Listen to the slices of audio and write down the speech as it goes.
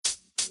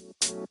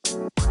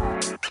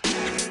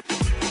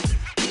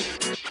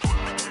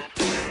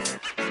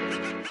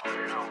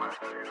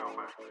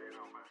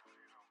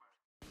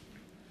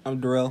I'm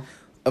Darrell.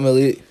 I'm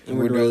Elliot. And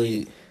we're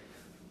Darrell.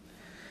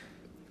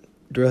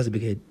 Darrell has a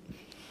big head.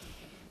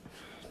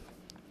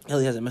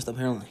 Ellie has a messed up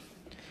hairline.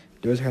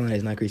 Darrell's hairline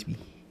is not crispy.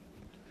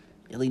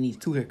 Ellie needs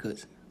 2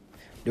 haircuts.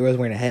 Darrell's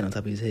wearing a hat on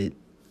top of his head.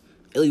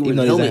 Ellie wears Even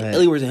a though he's helmet. not hat.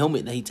 Ellie wears a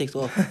helmet that he takes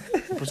off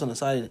and puts on the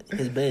side of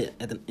his bed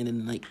at the end of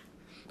the night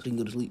so he can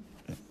go to sleep.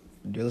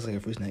 Darrell looks like a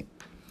fruit snack.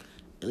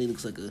 Ellie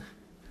looks like a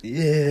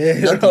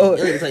Yeah. Nothing. No,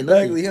 Elliot looks like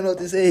nothing. exactly. You don't know what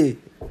to say.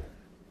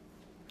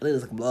 Ellie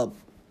looks like a blob.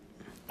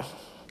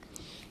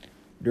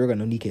 Darrell got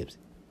no kneecaps.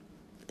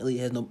 Ellie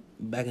has no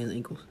back in his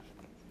ankles.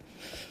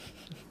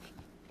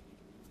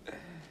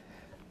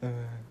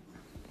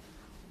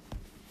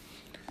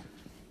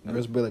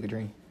 Darrell's built like a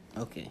dream.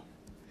 Okay,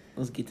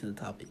 let's get to the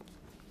topic.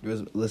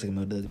 Darrell's looks like a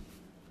Mel Doug.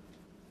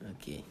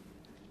 Okay,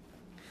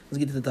 let's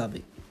get to the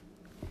topic.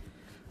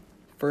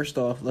 First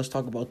off, let's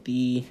talk about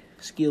the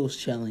skills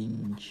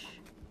challenge.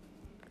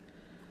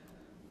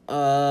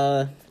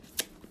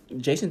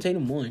 Jason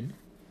Tatum won,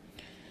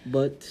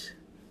 but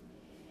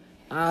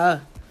I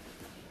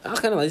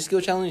kind of like the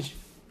skill challenge,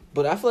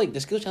 but I feel like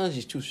the skill challenge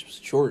is too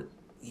short.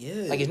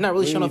 Yeah. Like, it's not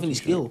really showing off any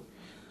skill.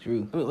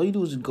 True. I mean, all you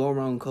do is just go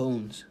around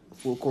cones,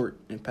 full court,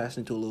 and pass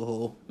into a little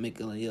hole, make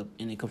a layup,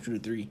 and then come through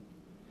the 3.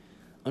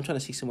 I'm trying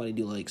to see somebody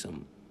do, like,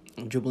 some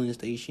dribbling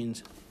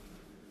stations,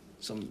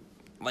 some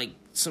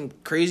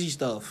crazy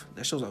stuff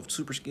that shows off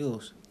super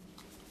skills.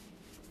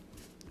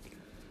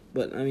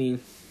 But, I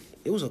mean,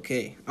 it was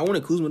okay. I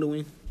wanted Kuzma to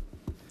win.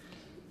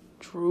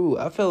 True.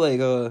 I felt like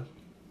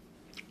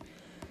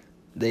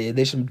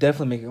they should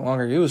definitely make it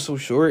longer. It was so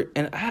short,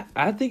 and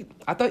I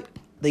thought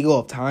they go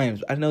off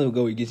times. I know they'll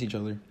go against each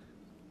other.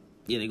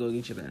 Yeah, they go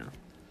against each other now.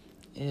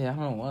 Yeah, I don't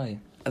know why.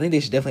 I think they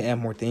should definitely add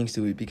more things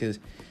to it because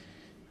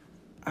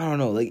I don't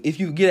know. Like, if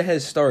you get a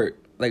head start,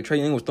 like Trae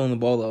Young was throwing the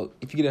ball out,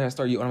 if you get a head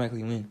start, you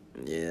automatically win.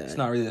 Yeah. It's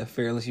not really that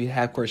fair unless you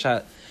half court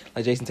shot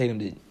like Jason Tatum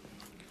did.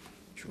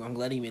 True. I'm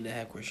glad he made that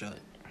half-court shot.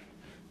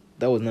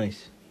 That was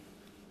nice.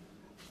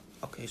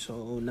 Okay,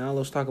 so now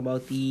let's talk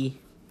about the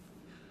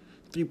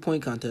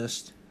 3-point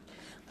contest.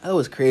 That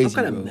was crazy. I'm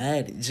kind of bro.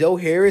 mad. Joe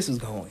Harris was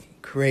going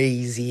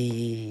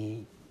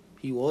crazy.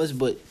 He was,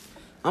 but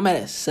I'm mad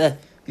at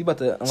Seth. He about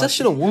to. Seth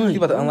should have won. He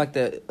about to bro. unlock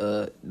that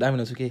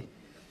Diamond 2K.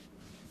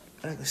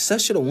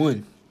 Seth should have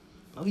won.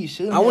 Oh, he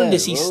should. I wanted to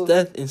see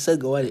Seth and Seth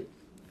go at it.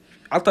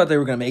 I thought they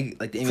were gonna make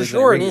like the NBA For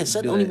sure, gonna man.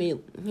 Seth do only that. made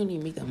he didn't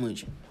even make that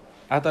much.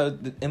 I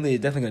thought the NBA is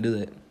definitely gonna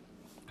do that.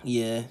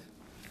 Yeah.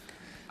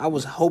 I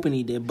was hoping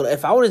he did, but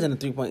if I was in a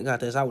 3-point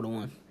contest, I would have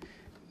won.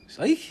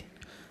 Like,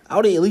 I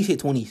would have at least hit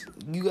 20s.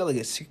 you got like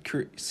a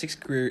six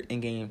career in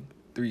game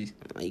threes.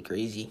 Like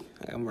crazy.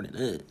 Like, I'm running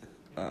that.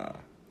 Uh,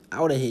 I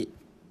would have hit.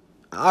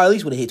 I at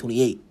least would have hit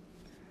 28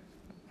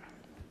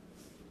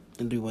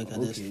 in 3-point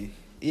contest. okay.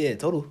 Yeah,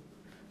 total.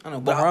 I don't know,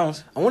 But but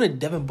rounds. I wanted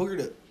Devin Booker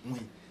to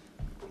win.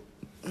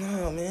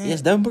 No, man.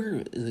 Yes, Devin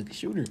Booker is a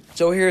shooter.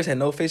 Joe Harris had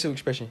no facial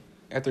expression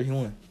after he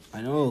won.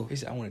 I know. He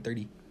said, "I wanted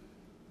 30.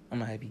 I'm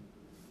not happy.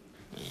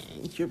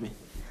 Man, you tripping.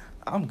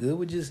 I'm good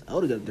with just I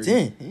would have got a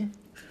 30. 10. Yeah.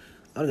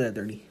 I would have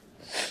got a 30.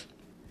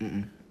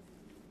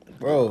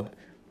 Bro,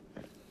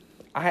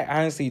 I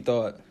honestly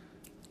thought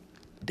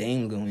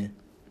Dame was gonna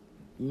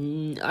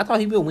win. I thought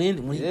he would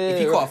win when if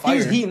he caught fire. He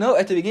was heating up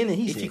at the beginning.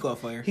 If he caught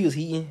fire. He was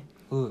heating.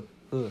 I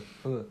don't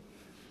know.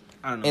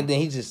 And then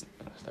he just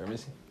started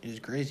missing. It's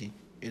crazy.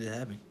 It just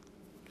happened.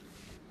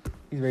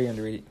 He's very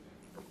underrated.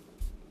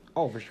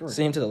 Oh, for sure.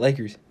 Same to the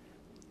Lakers.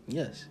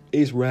 Yes.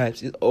 It's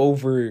raps. It's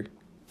over.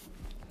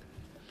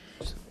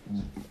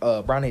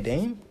 Brown and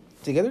Dame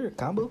together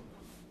combo.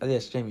 I think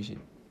that's championship.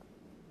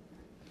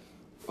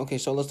 Okay,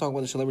 so let's talk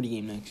about the celebrity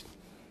game next.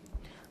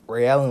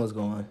 Ray Allen was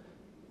going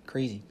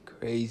Crazy.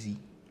 crazy.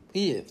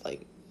 He hit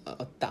like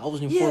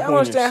 1,000 Yeah, I don't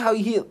understand how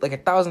he hit like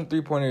 1,000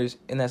 3-pointers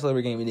in that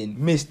celebrity game and then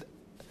missed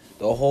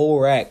the whole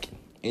rack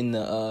in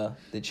the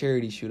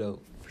charity shootout.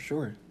 For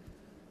sure.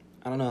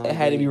 I don't know. How It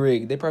had to be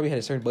rigged. They probably had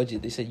a certain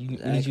budget. They said we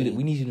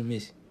need you to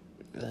miss.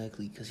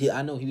 Exactly. Because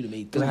I know he would have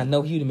made Because 3. I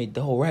know he would have made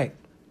the whole rack.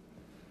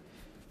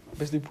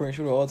 Best 3-point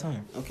shooter of all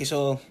time. Okay,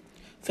 so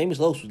Famous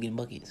Los was getting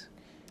buckets.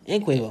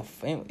 And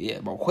Quavo. Yeah,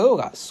 bro. Quavo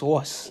got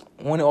sauce.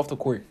 Won it off the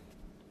court.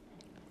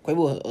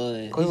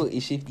 Quavo,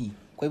 is shifty.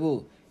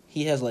 Quavo,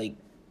 he has like,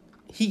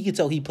 he can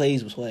tell he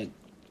plays with swag.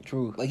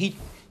 True. Like he's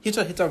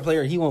a hits our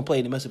player. He won't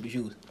play to mess up his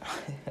shoes.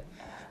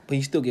 But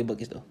he still get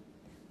buckets though.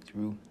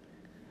 True.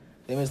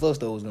 Famous Los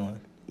though was going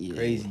Yeah.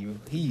 crazy, bro.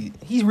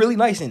 He's really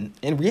nice in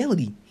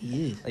reality.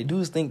 He is. Like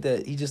dudes think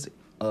that he just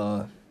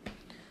does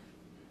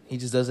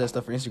that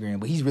stuff for Instagram,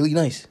 but he's really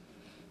nice.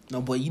 No,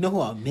 but you know who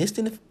I missed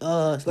in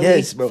the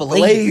Yes, bro.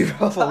 Filet, Filet,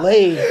 bro.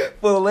 Filet.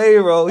 Filet,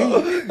 bro.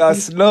 He got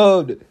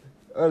snubbed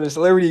on the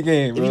celebrity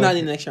game, If bro. you're not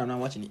in the next year, I'm not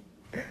watching it.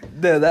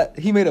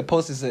 He made a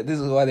post that said, "This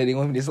is why they didn't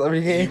want me to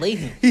celebrity game." He laid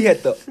him. He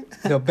had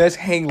the best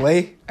hang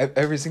lay I've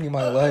ever seen in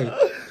my life.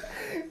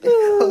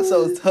 It was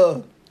so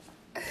tough.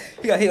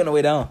 He got hit on the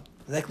way down.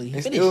 Exactly. He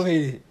And finished. still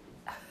made it.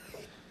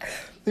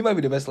 He might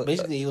be the best.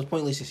 Basically, it was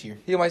pointless this year.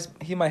 He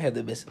might have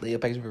the best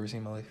layup package I've ever seen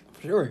in my life.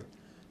 For sure.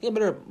 He had a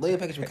better layup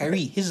package for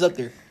Kyrie. His is up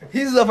there.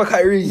 He's up for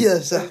Kyrie.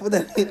 Yes. What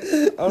that? I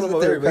don't know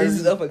about everybody.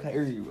 He's up for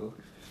Kyrie, bro.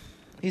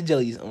 His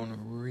jelly's on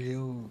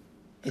real.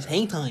 It's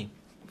hang time.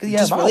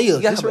 Just for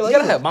layups. You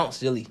gotta have bounce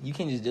jelly. You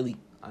can't just jelly.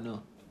 I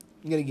know.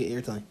 You gotta get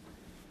airtime.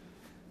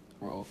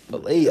 Bro,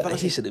 but layup,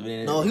 he should have been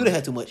in there. No, he would have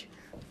had too much.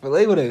 But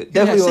Lay would have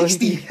definitely had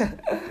 60.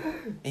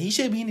 And he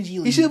should be in the G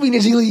League. He should be in the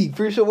G League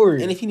for sure.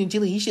 And if he's in the G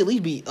League, he should at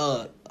least be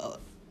a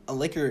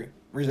Laker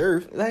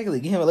reserve.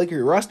 Exactly, get him a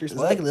Laker roster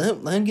spot. Exactly.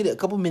 Let him get a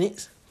couple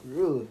minutes.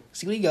 Really?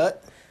 See what he got.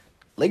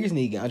 Lakers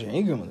need Andre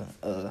Ingram.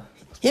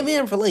 Him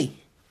and for Lay.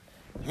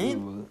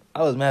 Man,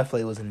 I was mad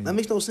Flay wasn't in. that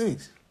makes no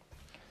sense.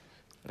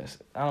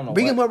 I don't know.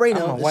 Bring him up right I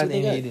now. don't know why That's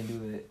what they they didn't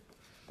do that.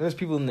 There's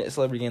people in the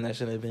celebrity game that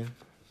shouldn't have been.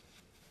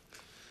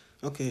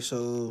 Okay,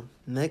 so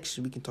next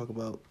we can talk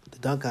about the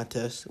dunk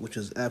contest, which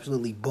was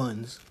absolutely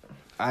buns.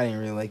 I didn't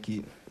really like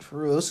it.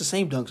 For real, it's the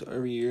same dunks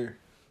every year.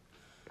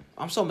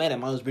 I'm so mad at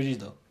Miles Bridges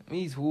though.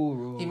 Me too,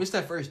 bro. He missed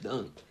that first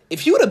dunk. If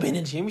he would have been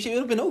in the championship, it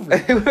would have been over.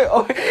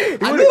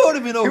 I knew it would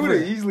have been over. He would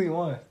have easily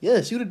won.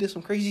 Yes, he would have did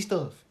some crazy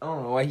stuff. I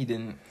don't know why he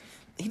didn't.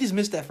 He just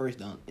missed that first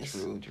dunk.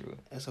 True.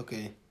 That's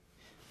okay.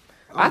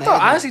 I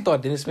honestly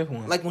thought Dennis Smith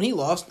won. Like when he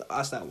lost,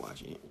 I stopped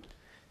watching it.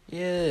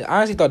 Yeah, I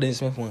honestly thought Dennis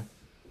Smith won.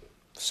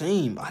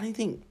 Same. I didn't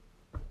think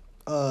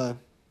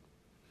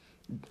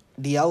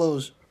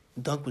Diallo's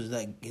dunk was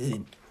that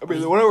good. I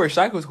mean, the one over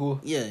Shaq was cool.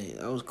 Yeah,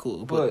 that was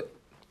cool. But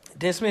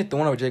Dennis Smith, the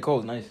one over J. Cole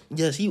was nice.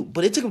 Yes,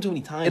 but it took him too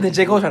many times. And then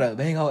J. Cole tried to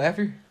bang out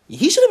after.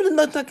 He should have been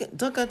in the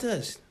dunk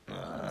contest.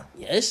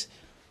 Yes.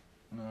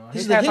 No,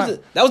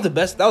 That was the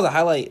best. That was a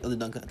highlight of the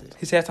dunk contest.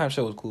 His halftime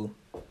show was cool.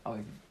 I like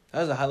it.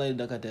 That was a highlight of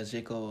the dunk contest.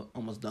 J. Cole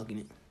almost dunking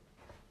it.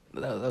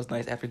 That was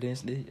nice after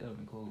Dennis did. That would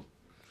been cool.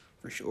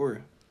 For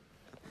sure.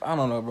 I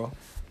don't know, bro.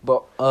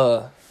 But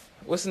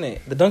what's the name?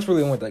 The dunks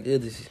really went that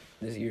good this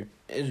year.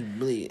 It's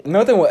really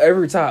Nothing will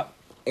ever top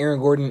Aaron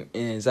Gordon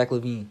and Zach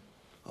LaVine.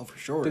 Oh, for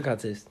sure. Dunk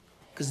contest.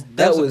 Because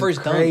That was the was first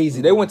crazy.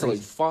 dunk. They went to like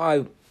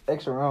 5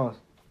 extra rounds.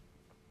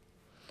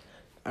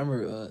 I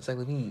remember Zach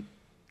LaVine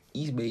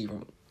East Bay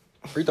from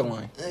free throw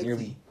line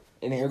nearly.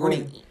 And Aaron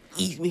Gordon,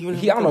 I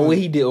don't know what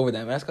he did over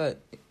that mascot.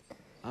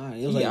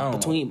 It was like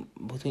between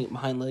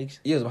behind legs.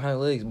 He was behind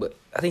legs, but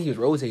I think he was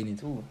rotating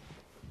too.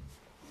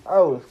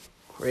 Oh, was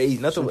crazy.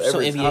 Nothing will ever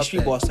Some NBA top street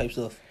that. boss type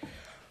stuff.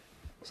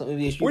 Some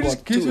NBA street Where boss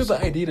just gives you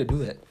the idea to do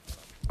that?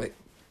 Like,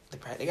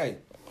 they got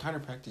time to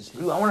practice.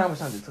 dude, I wonder how much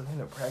time it took him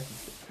to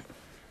practice.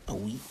 A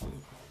week.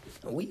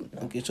 A week.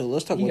 Okay, so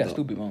let's talk He got about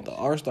stupid moments. the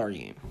All-Star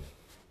game.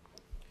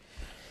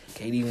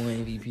 KD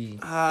won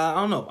MVP. I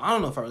don't know. I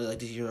don't know if I really like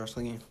this year's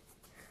All-Star game.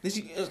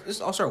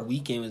 This All-Star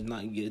weekend was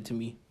not good to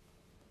me.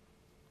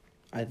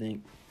 I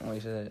think. Oh, you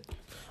said that.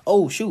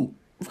 Oh, shoot.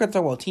 We forgot to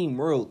talk about Team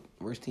World.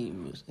 Worst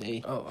team was.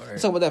 Hey. Oh, all right.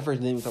 Let's talk about that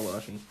first, then we talk about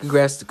All-Star game.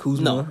 Congrats to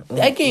Kuzma. No,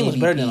 that game was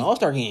better than the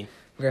All-Star game.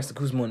 Congrats to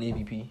Kuzma on the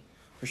MVP.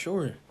 For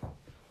sure.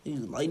 He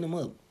was lighting them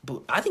up.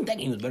 But I think that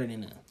game was better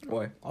than the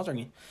Why? All-Star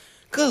game.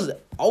 Because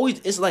it's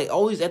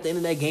always at the end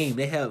of that game,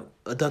 they have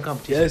a dunk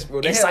competition. Yes, bro.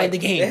 Inside the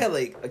game. They had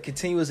like a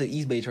continuous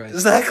East Bay tries.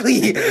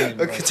 Exactly. Damn,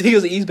 A bro.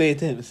 continuous East Bay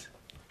attempts.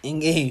 In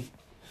game.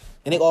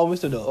 And they all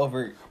missed it though.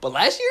 Over. But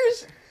last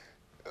year's?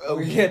 Oh,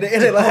 yeah. They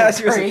ended last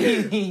year.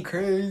 Crazy.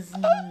 Crazy.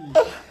 I'm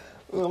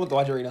going to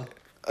watch it right now.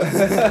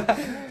 That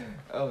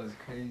was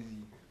crazy.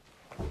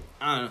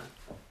 I don't know.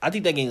 I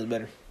think that game was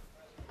better.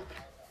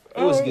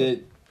 It was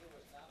good.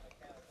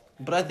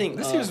 But I think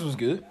This year's was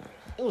good.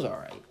 it was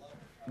alright.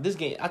 This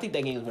game, I think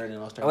that game was better than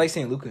All-Star. I like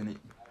seeing Luka in it.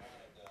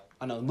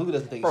 I know, Luka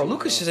doesn't think Bro,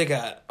 Luka should have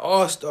got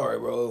All-Star,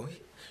 bro.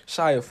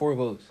 Shy of 4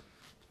 votes.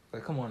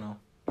 Like, come on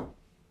now.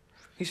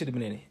 He should have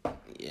been in it.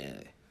 Yeah.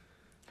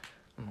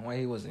 I don't know why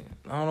he wasn't.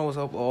 I don't know what's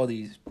up with all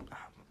these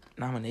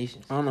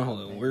nominations. I don't know how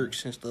it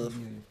works and stuff.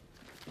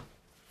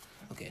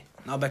 Okay,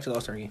 now back to the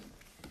All-Star game.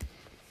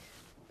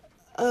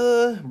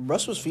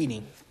 Russ was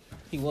feeding.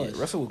 He was.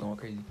 Yeah, Russell was going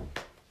crazy.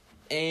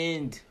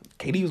 And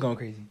KD was going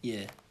crazy.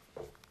 yeah,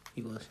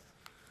 he was.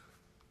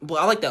 But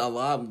I like that a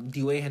lot.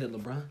 D-Wade had a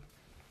LeBron.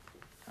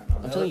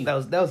 I'm telling you.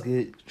 That was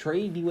good.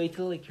 Trade D-Wade to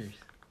the Lakers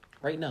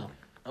right now.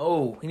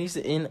 Oh, he needs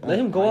to end. Let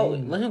him go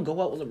out. Let him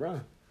go out with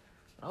LeBron.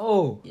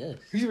 Oh, Yes.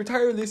 he's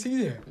retired this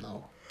season.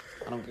 No,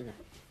 I don't care.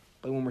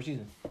 Play one more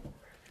season.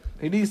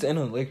 He needs to end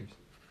on the Lakers.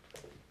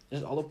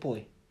 Just all the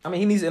play. I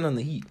mean, he needs to end on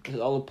the Heat. Just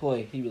all the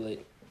play. He be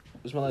like,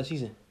 "It's my last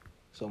season."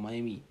 So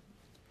Miami.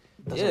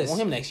 That's Yes. I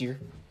want him next year.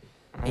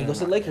 And he goes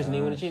to the Lakers and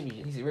they win a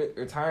championship. He's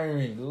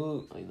retiring, dude.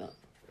 No, he's not.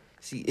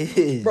 He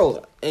is,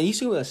 Bro, and you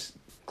see us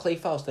Clay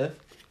foul Steph.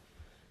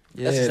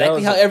 Yeah, That's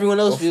exactly how everyone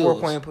else feels.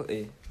 4-point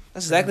play.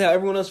 That's exactly how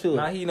everyone else feels.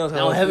 Nah, he knows I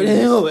how. don't have it in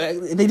him.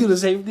 And they do the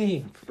same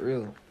thing. For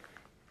real.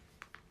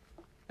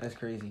 That's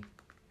crazy.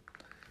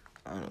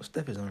 I don't know.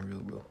 Steph is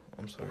unreal, bro.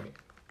 I'm sorry.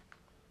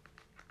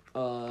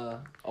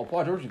 Paul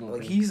George is going.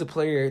 Like, he's a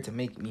player to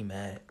make me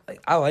mad.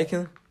 Like, I like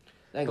him.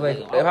 Like, Like,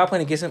 if I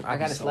play against him, I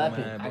gotta slap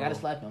him. I gotta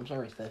slap him. I'm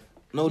sorry, Steph.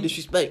 No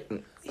disrespect.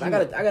 I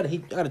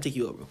gotta take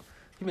you up, bro.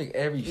 He make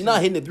every. You're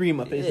not hitting the three in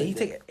my face. Yeah, like he that.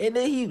 take and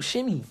then he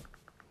shimmy.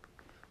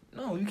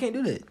 No, you can't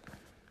do that.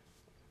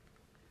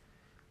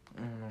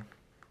 I don't know.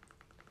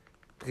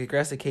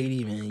 Congrats to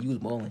KD, man. You was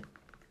balling.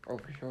 Oh,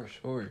 for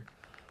sure.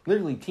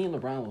 Literally, Team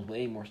LeBron was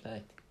way more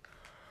stacked.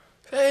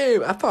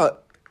 Hey, I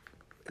thought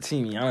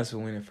Team Giannis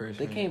would win it first.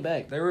 They came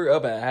back. They were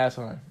up at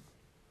halftime.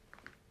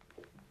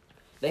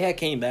 They had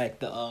came back.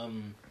 The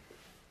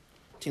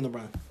Team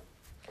LeBron.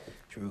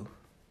 True.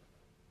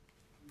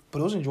 But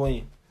I was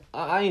enjoying.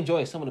 I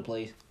enjoyed some of the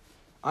plays.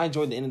 I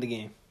enjoyed the end of the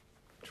game.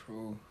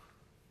 True.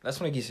 That's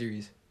when it gets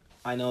serious.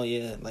 I know,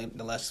 yeah. Like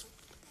the last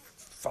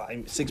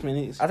 5-6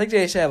 minutes. I think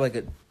they should have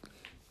like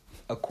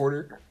a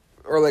quarter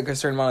or like a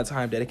certain amount of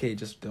time dedicated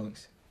just to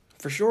dunks.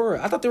 For sure.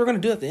 I thought they were gonna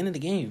do it at the end of the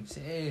game.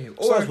 Same.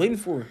 That's what I was waiting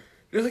for.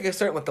 There's like a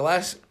certain like the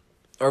last,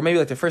 or maybe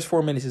like the first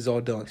 4 minutes is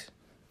all dunks.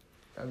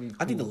 That'd be cool.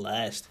 I think the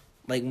last,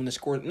 like when the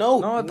score.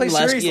 No, I play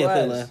series yeah,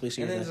 last. Play series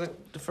and then last. it's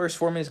like the first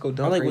 4 minutes go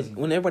dunk. Like crazy.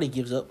 when everybody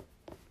gives up,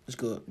 just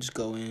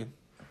go in,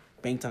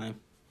 bang time.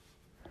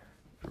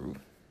 True.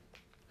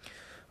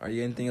 Are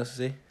you anything else to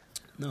say?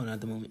 No, not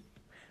at the moment.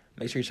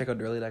 Make sure you check out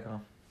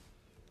Durley.com.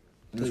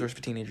 News source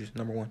for teenagers,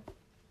 #1.